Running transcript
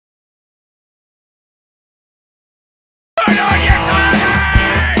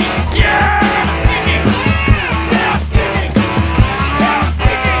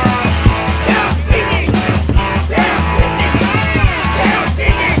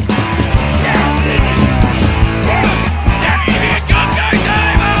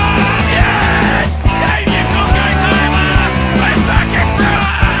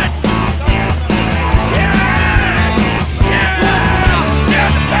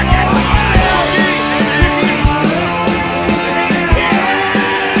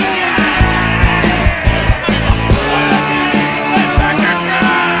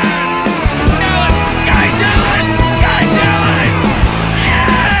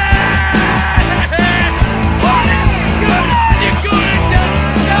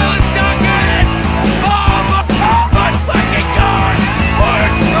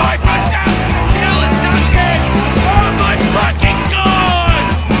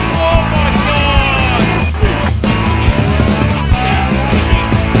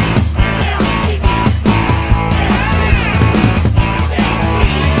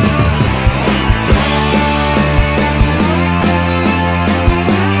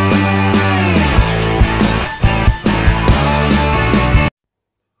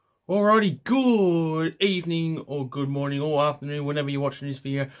Alrighty, good evening or good morning or afternoon, whenever you're watching this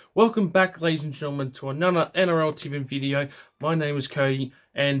video. Welcome back, ladies and gentlemen, to another NRL tipping video. My name is Cody,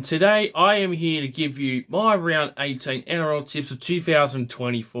 and today I am here to give you my round 18 NRL tips of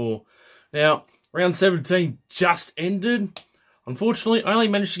 2024. Now, round 17 just ended. Unfortunately, I only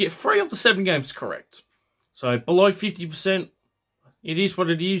managed to get 3 of the 7 games correct. So, below 50%, it is what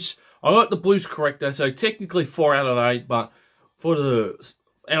it is. I got the Blues correct though, so technically 4 out of 8, but for the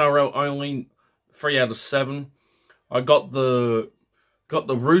NRL only 3 out of 7. I got the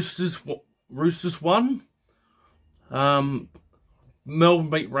Roosters one. Melbourne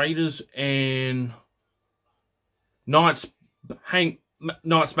beat Raiders, and Knights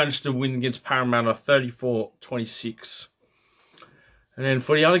managed to win against Parramatta 34-26. And then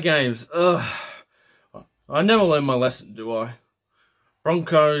for the other games, I never learned my lesson, do I?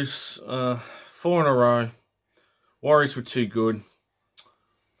 Broncos 4 in a row. Warriors were too good.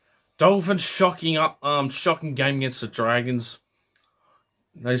 Dolphins shocking game against the Dragons.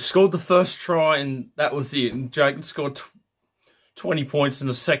 They scored the first try and that was it. And Dragons scored 20 points in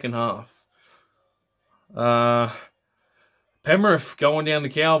the second half. Penrith going down the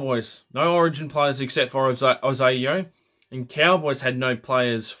Cowboys. No Origin players except for Isaiah. And Cowboys had no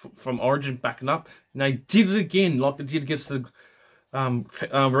players from Origin backing up. And they did it again like they did against the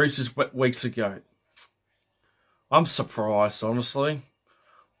Roosters weeks ago. I'm surprised, honestly.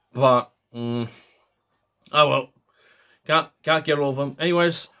 But, oh well. Can't get all of them.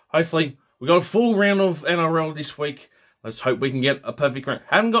 Anyways, hopefully, we got a full round of NRL this week. Let's hope we can get a perfect round.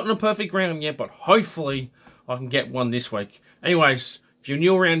 Haven't gotten a perfect round yet, but hopefully I can get one this week. Anyways, if you're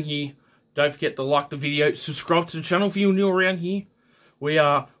new around here, don't forget to like the video. Subscribe to the channel if you're new around here. We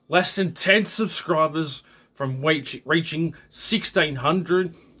are less than 10 subscribers from reaching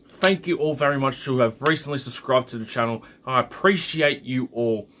 1,600. Thank you all very much who have recently subscribed to the channel. I appreciate you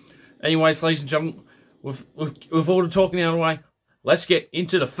all. Anyways, ladies and gentlemen, with all the talking out of the way, let's get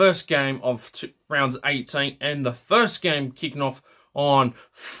into the first game of round 18. And the first game kicking off on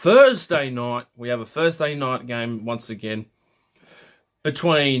Thursday night. We have a Thursday night game once again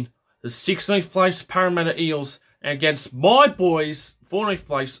between the 16th place Parramatta Eels against my boys, 14th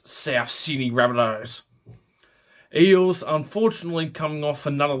place South Sydney Rabbitohs. Eels, unfortunately, coming off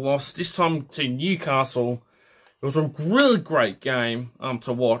another loss, this time to Newcastle. It was a really great game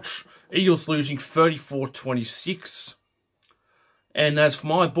to watch. Eels losing 34-26. And as for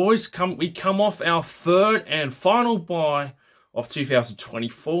my boys, we come off our third and final bye of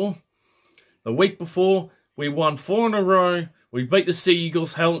 2024. The week before, we won 4 in a row. We beat the Sea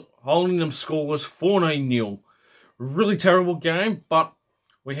Eagles, holding them scoreless 14-0. Really terrible game, but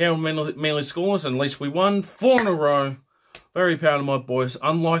we held Manly scoreless, and at least we won 4 in a row. Very proud of my boys.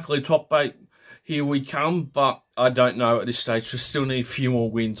 Unlikely top 8. Here we come, but I don't know at this stage. We still need a few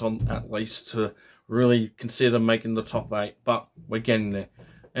more wins on at least to really consider making the top 8, but we're getting there.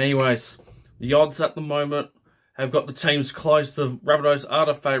 Anyways, the odds at the moment have got the teams close. The Rabbitohs are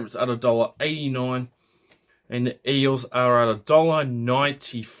the favourites at $1.89, and the Eels are at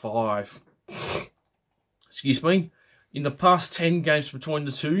 $1.95. Excuse me. In the past 10 games between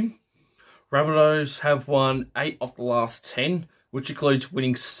the two, Rabbitohs have won 8 of the last 10, which includes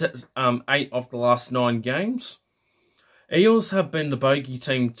winning 8 of the last 9 games. Eels have been the bogey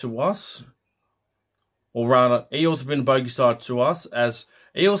team to us, or rather, Eels have been the bogey side to us, as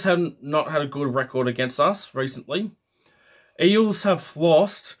Eels have not had a good record against us recently. Eels have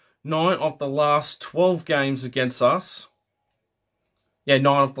lost 9 of the last 12 games against us. Yeah,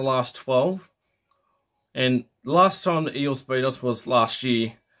 9 of the last 12. And the last time the Eels beat us was last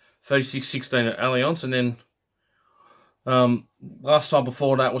year, 36-16 at Allianz, and then last time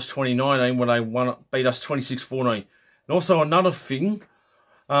before that was 2019 when they beat us 26-14. And also another thing,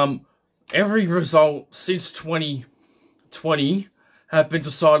 every result since 2020 have been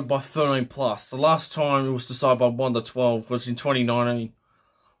decided by 13 plus. The last time it was decided by 1-12 was in 2019,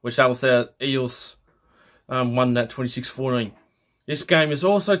 which that was the Eels won that 26-14. This game is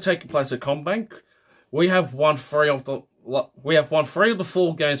also taking place at CommBank. We have won 3 of the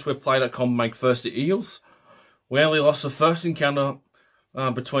 4 games we've played at CommBank versus the Eels. We only lost the first encounter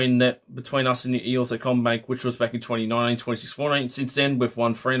between us and the Eels at CommBank, which was back in 2019, 26-14. Since then, we've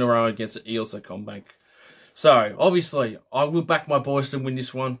won 3 in a row against the Eels at CommBank. So, obviously, I will back my boys to win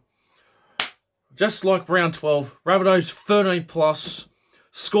this one. Just like round 12, Rabbitohs 13 plus.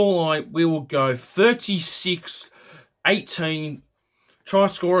 Scoreline, we will go 36-18. Try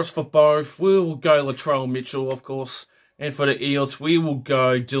scorers for both. We will go Latrell Mitchell, of course. And for the Eels, we will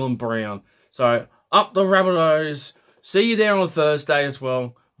go Dylan Brown. So, up the Rabbitohs. See you there on Thursday as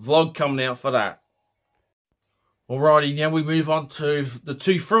well. Vlog coming out for that. Alrighty, now we move on to the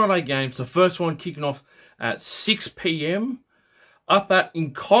two Friday games. The first one kicking off at 6 p.m.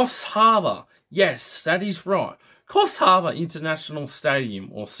 in Coffs Harbour. Yes, that is right. Coffs Harbour International Stadium,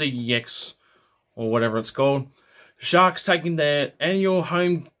 or CEX, or whatever it's called. Sharks taking their annual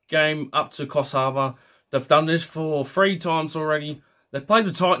home game up to Coffs Harbour. They've done this for 3 times already. They've played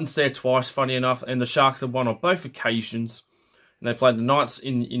the Titans there twice, funny enough, and the Sharks have won on both occasions. And they played the Knights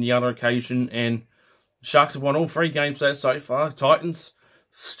in the other occasion, and the Sharks have won all 3 games there so far. Titans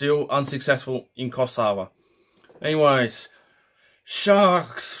still unsuccessful in Coffs Harbour. Anyways,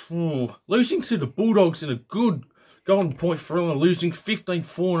 Sharks losing to the Bulldogs in a good golden point thriller, losing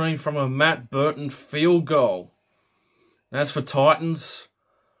 15-14 from a Matt Burton field goal. And as for Titans,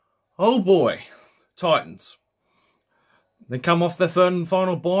 oh boy, Titans. They come off their third and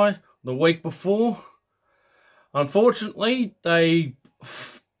final bye the week before. Unfortunately, they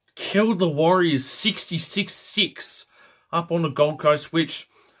killed the Warriors 66-6 up on the Gold Coast, which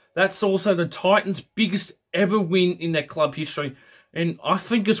that's also the Titans' biggest ever win in their club history. And I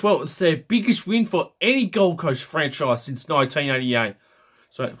think as well, it's their biggest win for any Gold Coast franchise since 1988.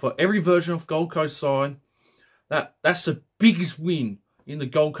 So for every version of Gold Coast side, that's the biggest win in the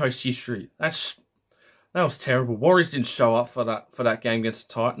Gold Coast history. That was terrible. Warriors didn't show up for that game against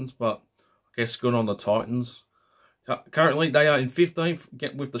the Titans, but I guess good on the Titans. Currently, they are in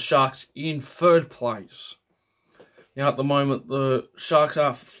 15th, with the Sharks in 3rd place. Now, at the moment, the Sharks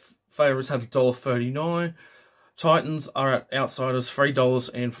are favourites at $1.39. Titans are at outsiders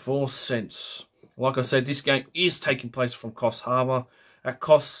 $3.04. Like I said, this game is taking place from Coffs Harbour at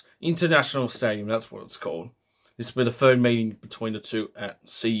Coffs International Stadium. That's what it's called. This will be the 3rd meeting between the two at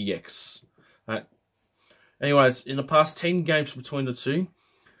CEX. Anyways, in the past 10 games between the two,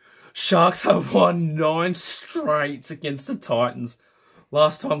 Sharks have won 9 straight against the Titans.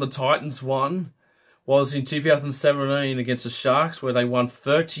 Last time the Titans won was in 2017 against the Sharks, where they won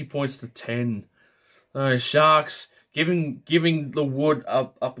 30 points to 10. Sharks giving the wood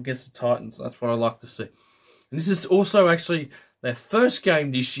up against the Titans. That's what I like to see. And this is also actually their first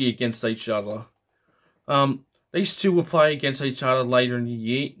game this year against each other. These two will play against each other later in the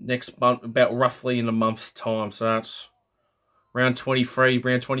year, next month, about roughly in a month's time. So that's round 23,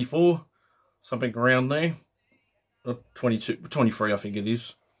 round 24, something around there. 22, 23, I think it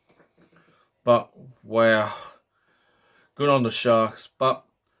is. But, wow. Good on the Sharks. But,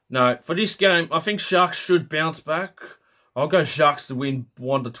 no, for this game, I think Sharks should bounce back. I'll go Sharks to win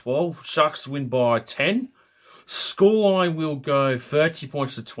 1-12. Sharks to win by 10. Scoreline will go 30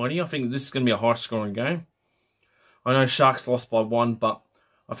 points to 20. I think this is going to be a high-scoring game. I know Sharks lost by 1, but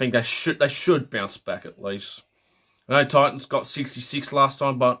I think they should bounce back at least. I know Titans got 66 last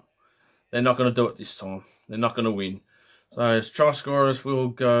time, but they're not going to do it this time. They're not going to win. So as try scorers, we'll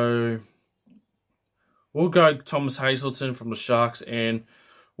go Thomas Hazelton from the Sharks, and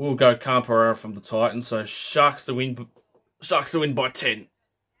we'll go Campera from the Titans. So Sharks to win by 10.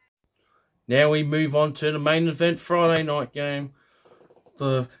 Now we move on to the main event, Friday night game.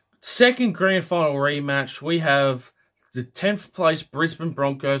 The second grand final rematch, we have the 10th place Brisbane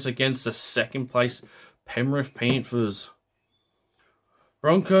Broncos against the 2nd place Penrith Panthers.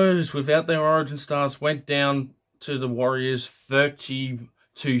 Broncos, without their origin stars, went down to the Warriors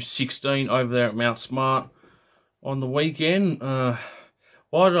 30-16 over there at Mount Smart on the weekend.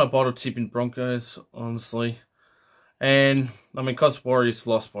 Why did I bother tipping Broncos, honestly? And, I mean, because Warriors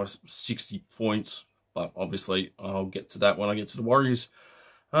lost by 60 points, but obviously I'll get to that when I get to the Warriors.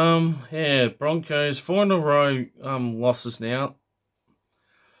 Yeah, Broncos, 4 in a row losses now.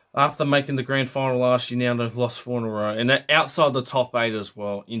 After making the grand final last year, now they've lost 4 in a row. And they're outside the top 8 as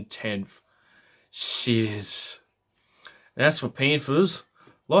well, in 10th. Shiz. And as for Panthers,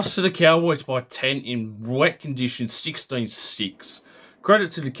 lost to the Cowboys by 10 in wet conditions, 16-6. Credit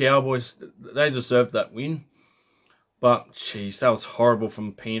to the Cowboys, they deserved that win. But, jeez, that was horrible from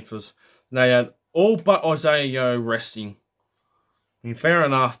the Panthers. They had all but Isaiah Yeo resting. I mean, fair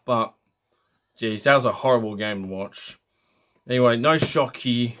enough, but, geez, that was a horrible game to watch. Anyway, no shock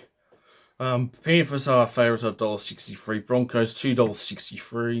here. Panthers are favourites at $1.63. Broncos,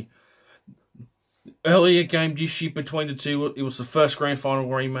 $2.63. Earlier game this year between the two, it was the first grand final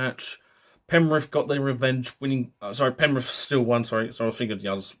rematch. Penrith got their revenge, winning... Penrith still won, sorry. I was thinking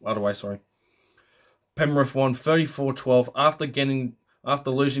the other way, sorry. Penrith won 34-12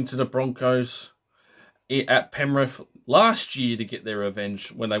 after losing to the Broncos at Penrith last year to get their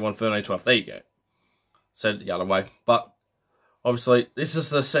revenge when they won 13-12. There you go. Said it the other way. But, obviously, this is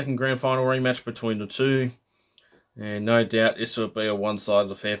the second grand final rematch between the two. And no doubt this will be a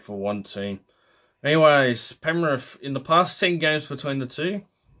one-sided affair for one team. Anyways, Penrith, in the past 10 games between the two,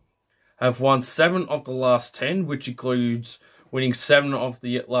 have won 7 of the last 10, which includes winning 7 of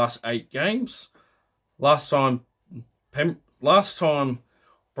the last 8 games. Last time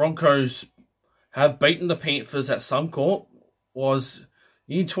Broncos have beaten the Panthers at Suncorp was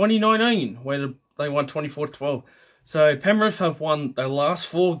in 2019, where they won 24-12. So Penrith have won their last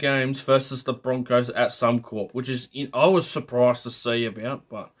 4 games versus the Broncos at Suncorp, which is I was surprised to see about,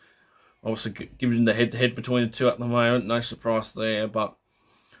 but obviously given the head-to-head between the two at the moment, no surprise there. But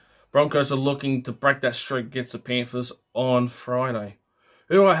Broncos are looking to break that streak against the Panthers on Friday.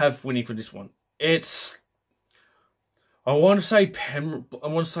 Who do I have winning for this one? I want to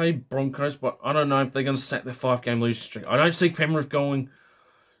say Broncos, but I don't know if they're going to set their 5-game losing streak. I don't see Penrith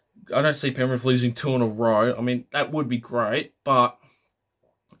losing 2 in a row. I mean, that would be great, but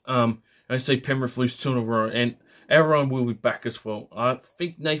I see Penrith lose 2 in a row, and everyone will be back as well. I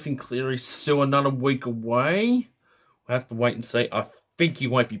think Nathan Cleary's still another week away. We'll have to wait and see. I think he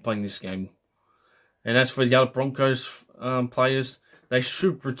won't be playing this game. And as for the other Broncos players, they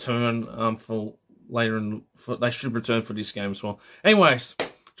should return they should return for this game as well. Anyways,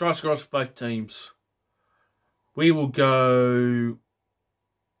 try scores for both teams. We will go.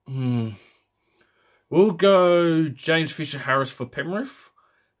 We'll go James Fisher-Harris for Penrith,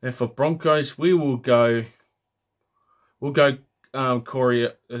 and for Broncos we will go. We'll go not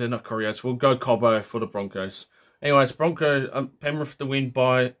Coriolis. We'll go Cobbo for the Broncos. Anyways, Broncos Penrith to win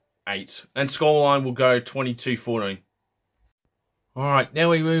by 8, and scoreline will go 22-14. Alright,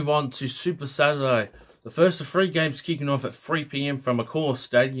 now we move on to Super Saturday. The first of 3 games kicking off at 3 PM from Accor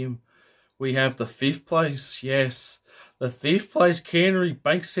Stadium. We have the 5th place, yes, the 5th place Canterbury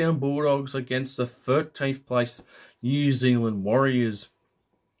Bankstown Bulldogs against the 13th place New Zealand Warriors.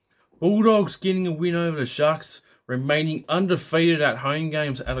 Bulldogs getting a win over the Sharks, remaining undefeated at home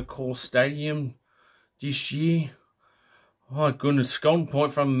games at Accor Stadium this year. Oh my goodness, golden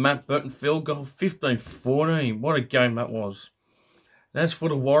point from Matt Burton field goal, 15-14. What a game that was. As for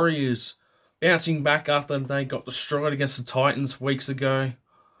the Warriors, bouncing back after they got destroyed against the Titans weeks ago.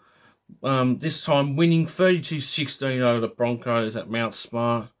 This time winning 32-16 over the Broncos at Mount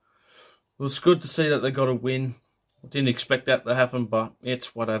Smart. It was good to see that they got a win. I didn't expect that to happen, but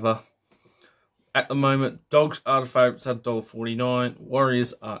it's whatever. At the moment, Dogs are the favourites at $1.49.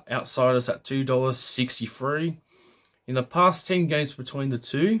 Warriors are outsiders at $2.63. In the past 10 games between the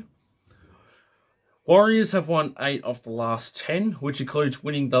two, Warriors have won 8 of the last 10, which includes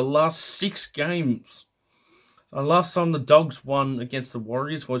winning the last 6 games. The last time the Dogs won against the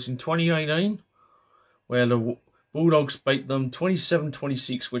Warriors was in 2018, where the Bulldogs beat them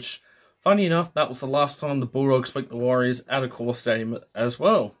 27-26, which, funny enough, that was the last time the Bulldogs beat the Warriors at Accor Stadium as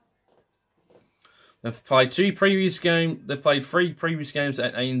well. They've played 3 previous games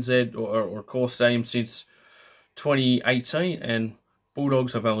at ANZ or Accor Stadium since 2018, and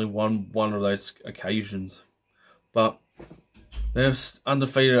Bulldogs have only won 1 of those occasions. But they're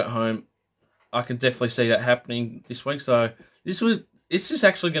undefeated at home. I can definitely see that happening this week. So it's just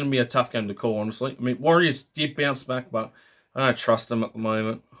actually going to be a tough game to call, honestly. I mean, Warriors did bounce back, but I don't trust them at the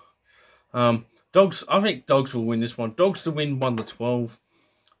moment. Dogs, I think Dogs will win this one. Dogs to win 1-12.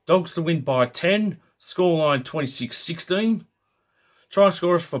 Dogs to win by 10. Scoreline 26-16. Try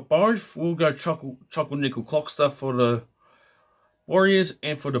scorers for both. We'll go Chocolate Nickel Clockster for the Warriors,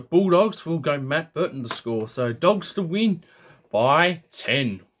 and for the Bulldogs, we'll go Matt Burton to score. So Dogs to win by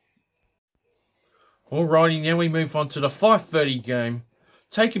 10. Alrighty, now we move on to the 5:30 game.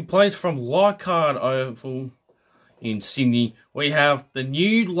 Taking place from Leichhardt Oval in Sydney. We have the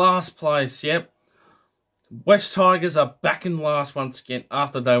new last place, yep. West Tigers are back in last once again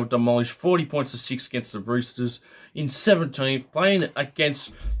after they were demolished 40 points to 6 against the Roosters in 17th, playing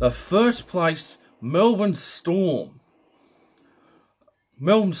against the first place Melbourne Storm.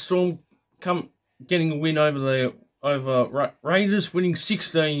 Melbourne Storm getting a win over Raiders, winning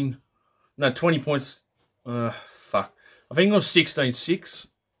 20 points. Fuck. I think it was 16-6.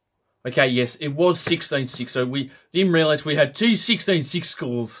 Okay, yes, it was 16-6. So we didn't realise we had 2 16-6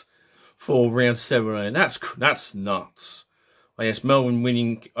 scores for round 17. That's nuts. I guess Melbourne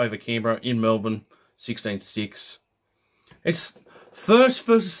winning over Canberra in Melbourne, 16-6. It's first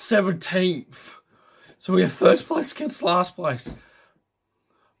versus 17th. So we have first place against last place.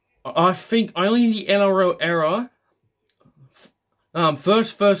 I think only in the NRL era,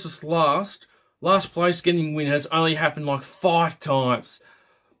 first versus last place getting win has only happened like 5 times.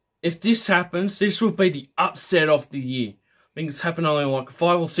 If this happens, this will be the upset of the year. I think it's happened only like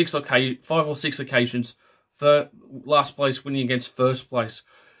 5 or 6 occasions for last place winning against first place.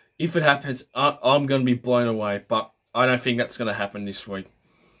 If it happens, I'm going to be blown away, but I don't think that's going to happen this week.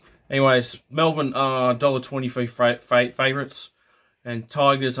 Anyways, Melbourne are $1.23 favourites. and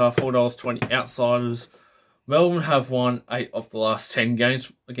Tigers are $4.20 outsiders. Melbourne have won 8 of the last 10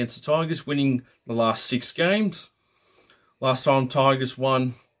 games against the Tigers, winning the last 6 games. Last time Tigers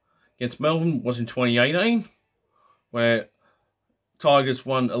won against Melbourne was in 2018, where Tigers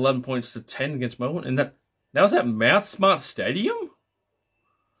won 11 points to 10 against Melbourne. And that was at Mount Smart Stadium?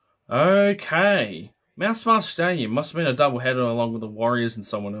 Okay. Mount Smart Stadium must have been a doubleheader along with the Warriors and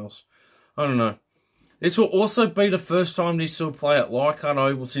someone else. I don't know. This will also be the first time these two will play at Leichhardt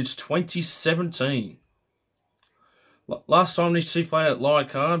Oval since 2017. Last time these two played at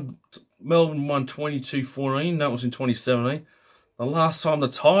Leichhardt, Melbourne won 22-14. That was in 2017. The last time the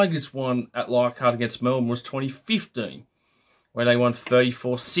Tigers won at Leichhardt against Melbourne was 2015, where they won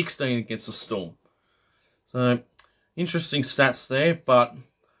 34-16 against the Storm. So, interesting stats there, but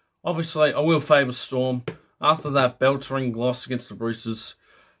obviously I will favour Storm. After that beltering loss against the Roosters,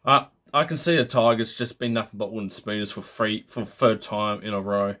 I can see the Tigers just been nothing but wooden spooners for third time in a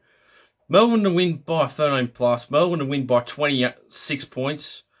row. Melbourne to win by 13 plus. Melbourne to win by 26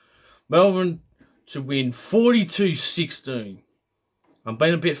 points. Melbourne to win 42-16. I'm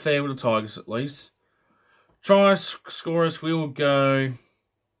being a bit fair with the Tigers at least. Try scorers, we will go.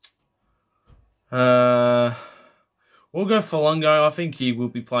 We'll go for Lungo. I think he will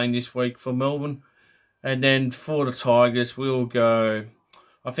be playing this week for Melbourne. And then for the Tigers, we'll go.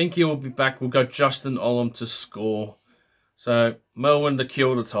 I think he will be back. We'll go Justin Olam to score. So, Melbourne to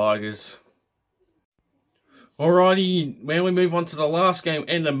kill the Tigers. Alrighty, now we move on to the last game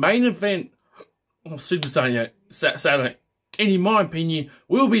and the main event of Super Saturday. And in my opinion,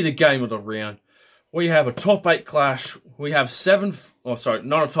 will be the game of the round. We have a top 8 clash. We have 7th,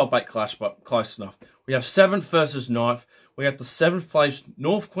 not a top 8 clash, but close enough. We have 7th versus 9th. We have the 7th place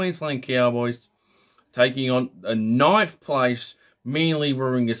North Queensland Cowboys taking on the 9th place Manly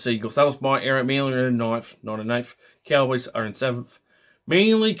Warringah Seagulls. That was my error. Manly are in 9th, not in 8th. Cowboys are in 7th.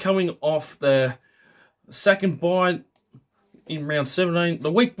 Manly coming off the second bye in round 17.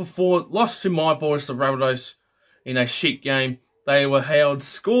 The week before, lost to my boys, the Rabbitohs, in a shit game. They were held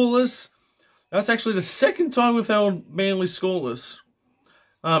scoreless. That's actually the second time we've held Manly scoreless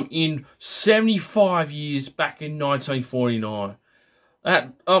in 75 years back in 1949.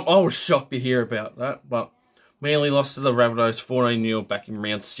 I was shocked to hear about that, but Manly lost to the Rabbitohs 14-0 back in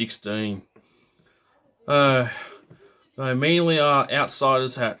round 16. Manly are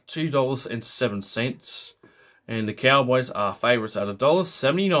outsiders at $2.07, and the Cowboys are favourites at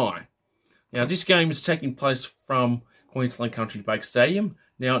 $1.79. Now, this game is taking place from Queensland Country Bank Stadium.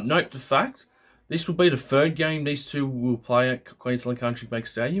 Now, note the fact, this will be the third game these two will play at Queensland Country Bank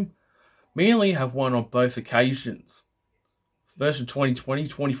Stadium. Manly have won on both occasions. First in 2020,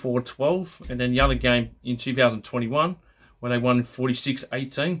 24-12, and then the other game in 2021, when they won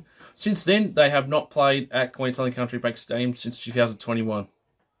 46-18. Since then, they have not played at Queensland Country Bank Stadium since 2021.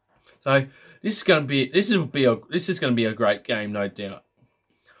 So this is going to be a great game, no doubt.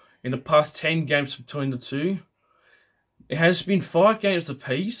 In the past 10 games between the two, it has been 5 games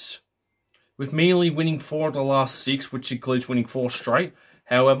apiece, with Manly winning 4 of the last 6, which includes winning 4 straight.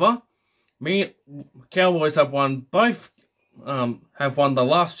 However, Cowboys have won the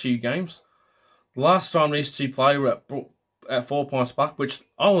last 2 games. The last time these two played were at 4 Points Park, which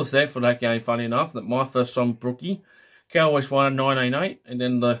I was there for that game, funny enough, that my first time with Brookie. Cowboys won 19-8, and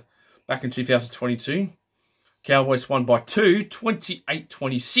then back in 2022, Cowboys won by 2,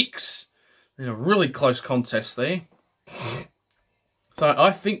 28-26. In a really close contest there. So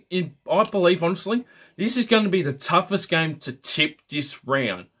I believe, honestly, this is going to be the toughest game to tip this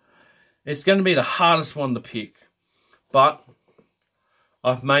round. It's going to be the hardest one to pick. But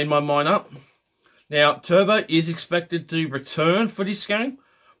I've made my mind up. Now, Turbo is expected to return for this game,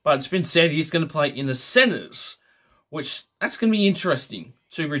 but it's been said he's going to play in the centres, which that's going to be interesting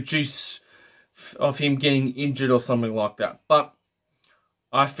to reduce of him getting injured or something like that. But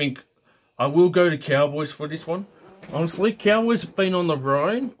I think I will go to Cowboys for this one. Honestly, Cowboys have been on the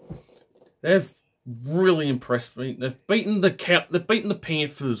road. They've really impressed me. They've beaten the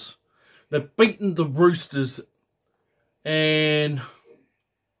Panthers. They've beaten the Roosters. And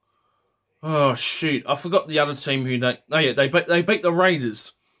oh shoot, I forgot the other team who they beat the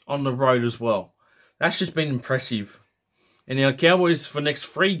Raiders on the road as well. That's just been impressive. And now Cowboys for the next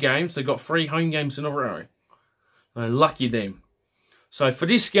 3 games, they've got 3 home games in a row. Lucky them. So for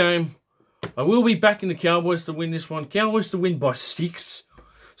this game, I will be backing the Cowboys to win this one. Cowboys to win by 6.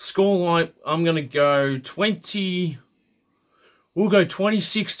 Scoreline, I'm going to go 20. We'll go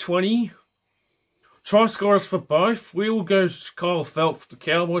 26-20. Try scorers for both. We will go Kyle Felt for the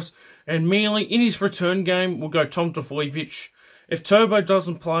Cowboys. And Manly, in his return game, we'll go Tom Trbojevic. If Turbo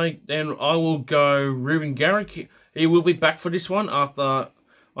doesn't play, then I will go Ruben Garrick. He will be back for this one after,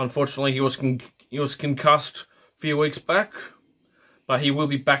 unfortunately, he was concussed a few weeks back. But he will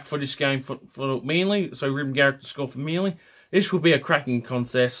be back for this game for Manly. So Ruben Garrick to score for Manly. This will be a cracking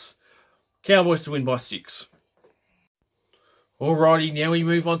contest. Cowboys to win by 6. Alrighty, now we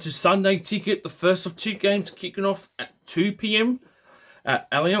move on to Sunday ticket. The first of 2 games kicking off at 2 p.m. at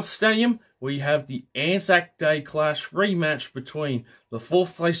Allianz Stadium. We have the Anzac Day clash rematch between the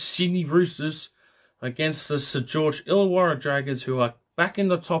 4th place Sydney Roosters against the St George Illawarra Dragons, who are back in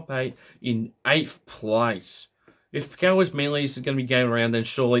the top 8 in 8th place. If Cowboys Manly is going to be game around, then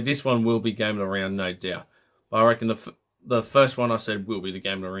surely this one will be game around, no doubt. But I reckon the first one I said will be the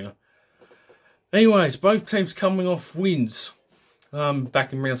game around. Anyways, both teams coming off wins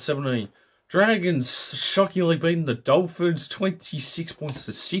back in round 17. Dragons shockingly beating the Dolphins 26 points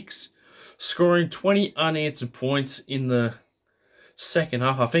to 6, scoring 20 unanswered points in the second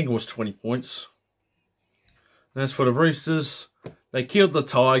half. I think it was 20 points. And as for the Roosters, they killed the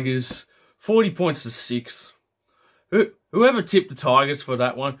Tigers 40 points to 6. Whoever tipped the Tigers for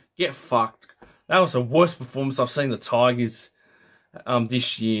that one, get fucked. That was the worst performance I've seen the Tigers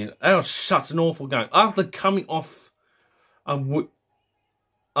this year. That was such an awful game. After coming off, after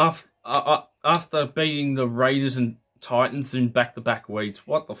beating the Raiders and Titans in back-to-back weeks,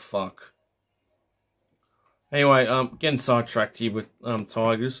 what the fuck? Anyway, getting sidetracked here with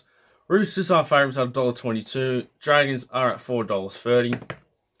Tigers. Roosters are favourites at $1.22. Dragons are at $4.30.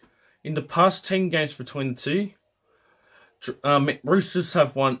 In the past 10 games between the two, Roosters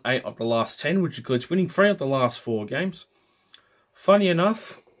have won 8 of the last 10, which includes winning 3 of the last 4 games. Funny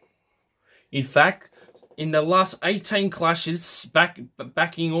enough, in fact, in the last 18 clashes,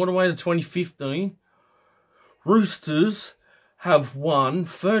 backing all the way to 2015, Roosters have won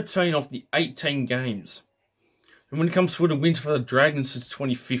 13 of the 18 games. And when it comes to the wins for the Dragons since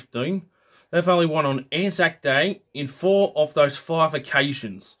 2015, they've only won on Anzac Day in 4 of those 5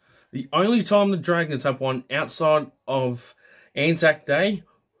 occasions. The only time the Dragons have won outside of Anzac Day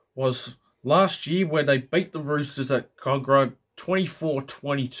was last year, where they beat the Roosters at Cogra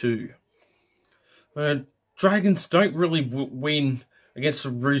 24-22. Dragons don't really win against the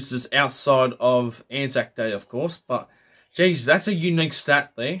Roosters outside of Anzac Day, of course, but geez, that's a unique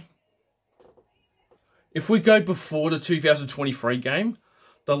stat there. If we go before the 2023 game,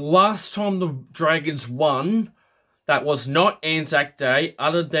 the last time the Dragons won that was not Anzac Day,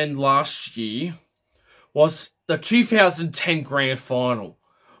 other than last year, was the 2010 Grand Final.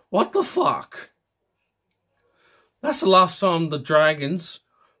 What the fuck? That's the last time the Dragons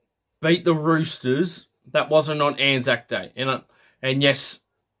beat the Roosters that wasn't on Anzac Day. And yes,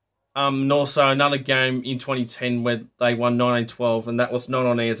 and also another game in 2010 where they won 19-12, and that was not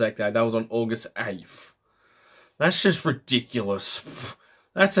on Anzac Day. That was on August 8th. That's just ridiculous.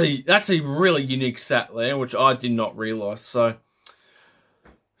 That's a really unique stat there, which I did not realise. So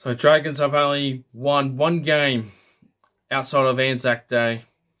Dragons have only won 1 game outside of Anzac Day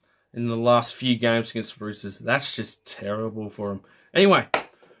in the last few games against the Roosters. That's just terrible for them. Anyway,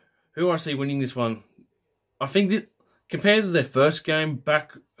 who do I see winning this one? I think compared to their first game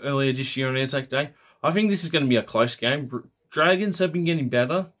back earlier this year on Anzac Day, I think this is going to be a close game. Dragons have been getting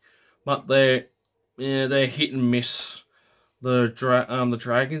better, but they're hit and miss. The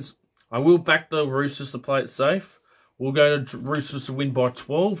Dragons. I will back the Roosters to play it safe. We'll go to Roosters to win by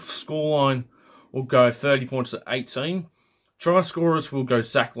 12. Scoreline will go 30 points to 18. Try scorers will go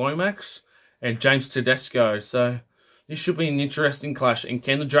Zach Lomax and James Tedesco. So this should be an interesting clash. And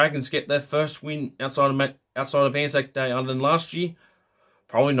can the Dragons get their first win outside of Anzac Day other than last year?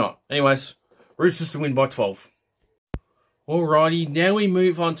 Probably not. Anyways, Roosters to win by 12. Alrighty, now we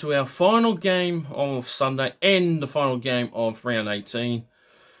move on to our final game of Sunday and the final game of round 18.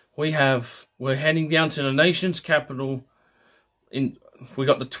 We're heading down to the nation's capital. We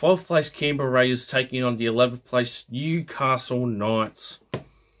got the 12th place Canberra Raiders taking on the 11th place Newcastle Knights.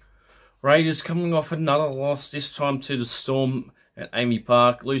 Raiders coming off another loss, this time to the Storm at Amy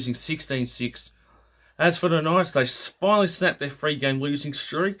Park, losing 16-6. As for the Knights, they finally snapped their 3-game losing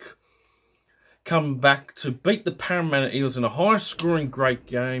streak, coming back to beat the Parramatta Eagles in a high-scoring great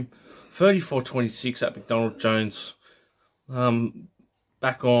game, 34-26 at McDonald Jones.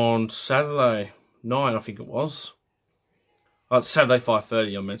 Back on Saturday night, I think it was. Saturday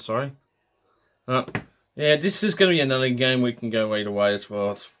 5:30, I meant, sorry. Yeah, this is going to be another game we can go either way as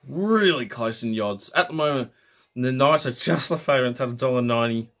well. It's really close in the odds. At the moment, the Knights are just the favourites at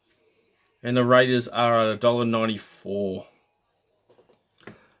 $1.90, and the Raiders are at $1.94.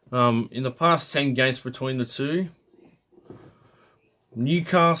 In the past 10 games between the two,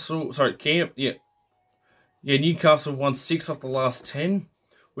 Newcastle won 6 of the last 10,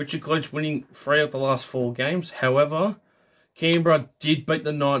 which includes winning 3 of the last 4 games. However, Canberra did beat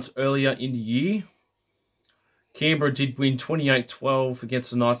the Knights earlier in the year. Canberra did win 28-12 against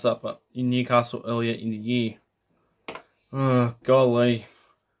the Knights up in Newcastle earlier in the year. Oh, golly.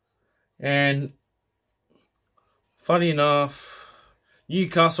 And funny enough,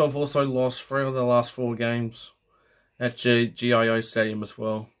 Newcastle have also lost 3 of the last 4 games at GIO Stadium as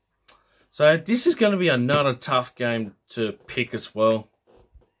well. So this is going to be another tough game to pick as well.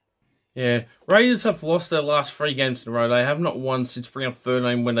 Yeah, Raiders have lost their last 3 games in a row. They have not won since round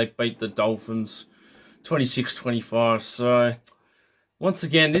 13 when they beat the Dolphins 26-25. So, once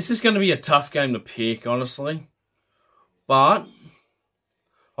again, this is going to be a tough game to pick, honestly. But,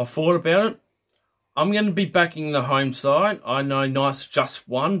 I thought about it. I'm going to be backing the home side. I know Knights just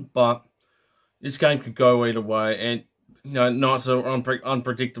won, but this game could go either way. And, you know, Knights are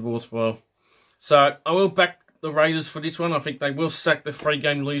unpredictable as well. So, I will back the Raiders for this one. I think they will sack the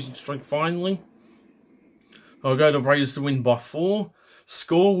 3-game losing streak finally. I'll go the Raiders to win by 4.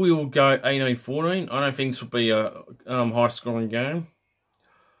 Score, we will go 18-14. I don't think this will be a high-scoring game.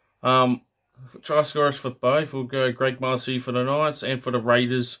 Try scorers for both. We'll go Greg Marcy for the Knights, and for the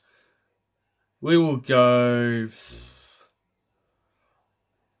Raiders, we will go...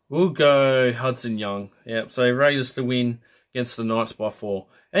 We'll go Hudson Young. Yep, so Raiders to win against the Knights by 4.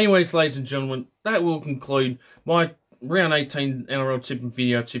 Anyways, ladies and gentlemen, that will conclude my Round 18 NRL tipping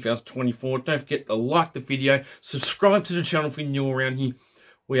video 2024. Don't forget to like the video, subscribe to the channel if you're new around here.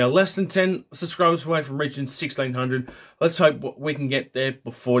 We are less than 10 subscribers away from reaching 1,600. Let's hope we can get there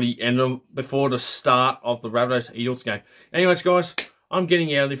before the start of the Rabbitohs Eels game. Anyways, guys, I'm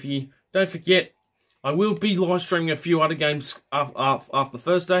getting out of here. Don't forget, I will be live streaming a few other games after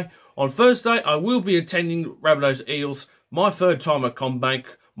Thursday. On Thursday, I will be attending Rabbitohs Eels. My 3rd time at CommBank.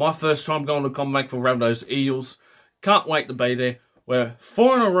 My first time going to CommBank for Rabbitohs Eels. Can't wait to be there. We're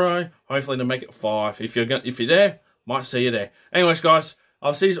 4 in a row. Hopefully to make it 5. If you're there, might see you there. Anyways, guys,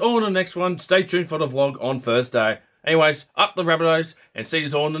 I'll see you all in the next one. Stay tuned for the vlog on Thursday. Anyways, up the Rabbitohs, and see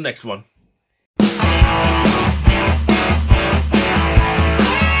you all in the next one.